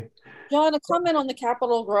John, a comment on the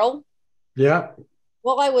Capitol Grill. Yeah.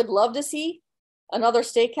 Well, I would love to see another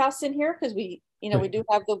steakhouse in here because we do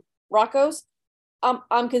have the Rocco's.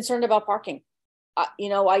 I'm concerned about parking.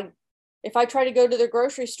 If I try to go to the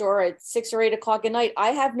grocery store at 6 or 8 o'clock at night, I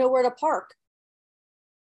have nowhere to park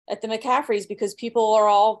at the McCaffrey's because people are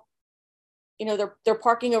all, they're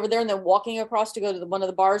parking over there and then walking across to go to one of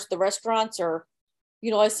the bars, the restaurants, or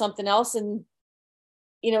utilize something else. And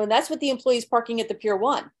that's what the employees parking at the Pier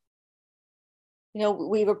 1.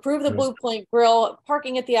 We've approved the Blue Point Grill.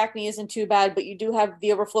 Parking at the Acme isn't too bad, but you do have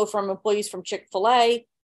the overflow from employees from Chick-fil-A,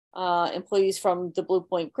 employees from the Blue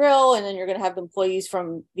Point Grill, and then you're going to have employees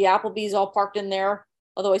from the Applebee's all parked in there.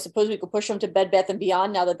 Although I suppose we could push them to Bed Bath and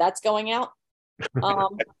Beyond now that that's going out.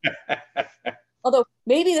 Um, although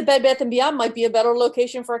maybe the Bed Bath and Beyond might be a better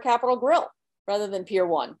location for a Capitol Grill rather than Pier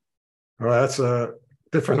 1. Well, that's a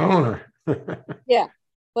different owner. Yeah.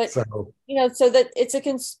 But So, so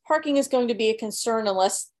that parking is going to be a concern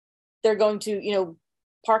unless they're going to,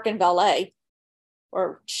 park and valet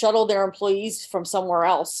or shuttle their employees from somewhere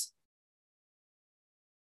else.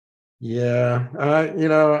 yeah,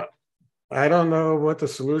 I don't know what the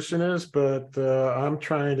solution is, but I'm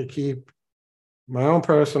trying to keep my own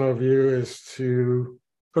personal view is to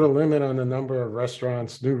put a limit on the number of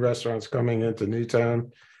restaurants, new restaurants coming into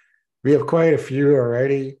Newtown. We have quite a few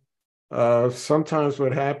already. Sometimes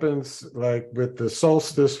what happens, like with the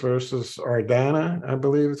Solstice versus Ardana, I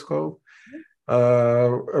believe it's called, a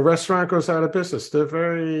restaurant goes out of business. They're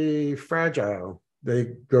very fragile.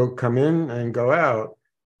 They come in and go out.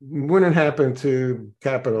 Wouldn't happen to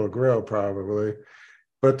Capitol Grill probably,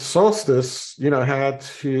 but Solstice, had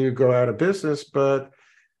to go out of business. But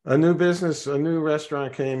a new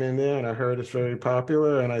restaurant came in there, and I heard it's very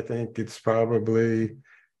popular, and I think it's probably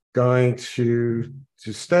going to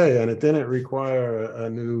stay. And it didn't require a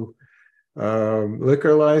new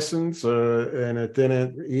liquor license, and it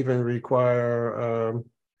didn't even require.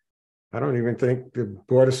 I don't even think the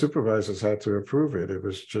board of supervisors had to approve it. It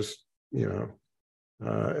was just,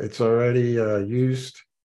 it's already used.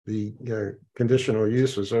 The conditional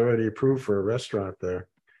use was already approved for a restaurant there.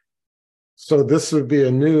 So this would be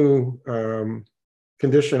a new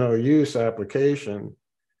conditional use application.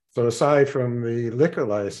 So aside from the liquor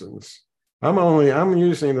license, I'm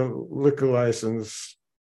using the liquor license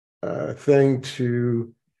thing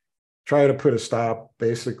to try to put a stop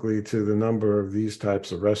basically to the number of these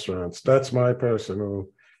types of restaurants. That's my personal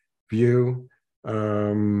view.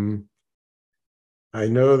 I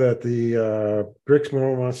know that the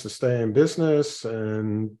Brixmore wants to stay in business,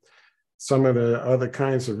 and some of the other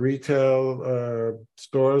kinds of retail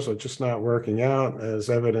stores are just not working out, as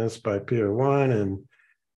evidenced by Pier 1 and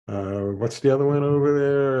what's the other one over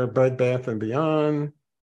there? Bed Bath and Beyond.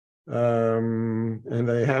 And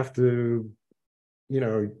they have to,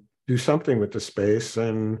 do something with the space.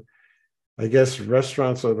 And I guess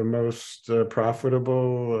restaurants are the most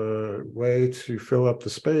profitable way to fill up the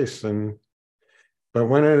space. But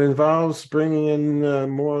when it involves bringing in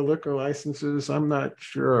more liquor licenses, I'm not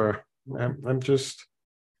sure. I'm just,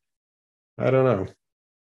 I don't know.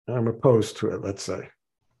 I'm opposed to it, let's say.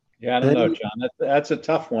 Yeah, I don't know, And John. That's a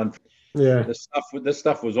tough one. yeah, This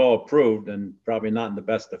stuff was all approved and probably not in the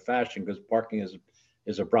best of fashion because parking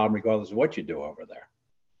is a problem regardless of what you do over there.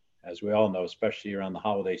 As we all know, especially around the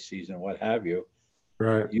holiday season, what have you,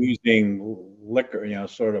 right. using liquor,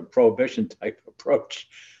 sort of prohibition type approach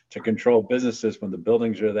to control businesses when the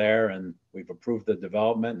buildings are there and we've approved the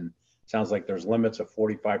development and it sounds like there's limits of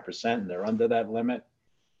 45% and they're under that limit.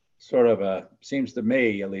 Sort of seems to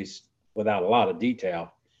me, at least without a lot of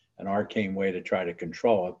detail, an arcane way to try to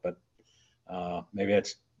control it. But maybe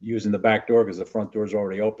it's using the back door because the front door is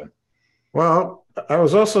already open. Well, I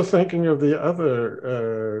was also thinking of the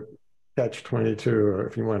other catch 22, or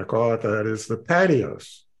if you want to call it that, is the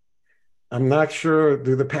patios. I'm not sure.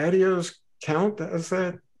 Do the patios count as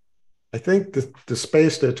that? I think the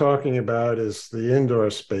space they're talking about is the indoor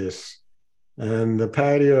space, and the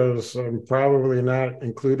patios are probably not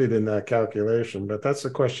included in that calculation. But that's a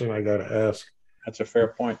question I got to ask That's a fair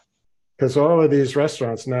point. because all of these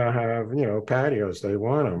restaurants now have patios. They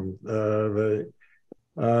want them.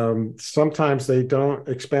 Sometimes they don't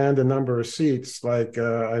expand the number of seats. Like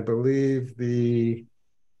I believe the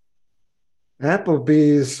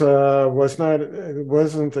Applebee's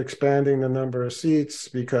wasn't expanding the number of seats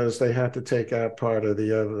because they had to take out part of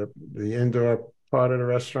the indoor part of the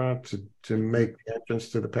restaurant to make the entrance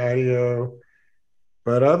to the patio.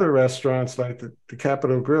 But other restaurants like the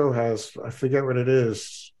Capitol Grill has, I forget what it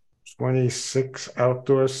is, 26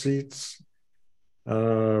 outdoor seats.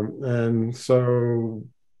 And so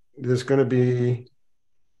there's going to be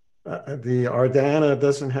The Ardana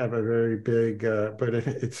doesn't have a very big, but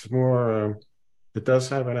it's more. It does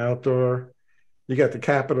have an outdoor. You got the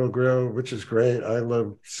Capitol Grill, which is great. I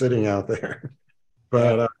love sitting out there.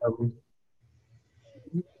 But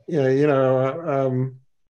yeah,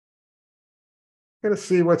 got to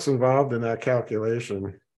see what's involved in that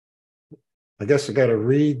calculation. I guess I got to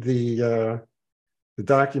read the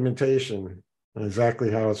documentation and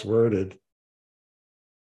exactly how it's worded.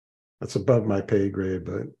 That's above my pay grade,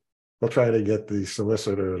 but I'll try to get the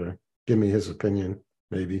solicitor to give me his opinion,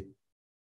 maybe.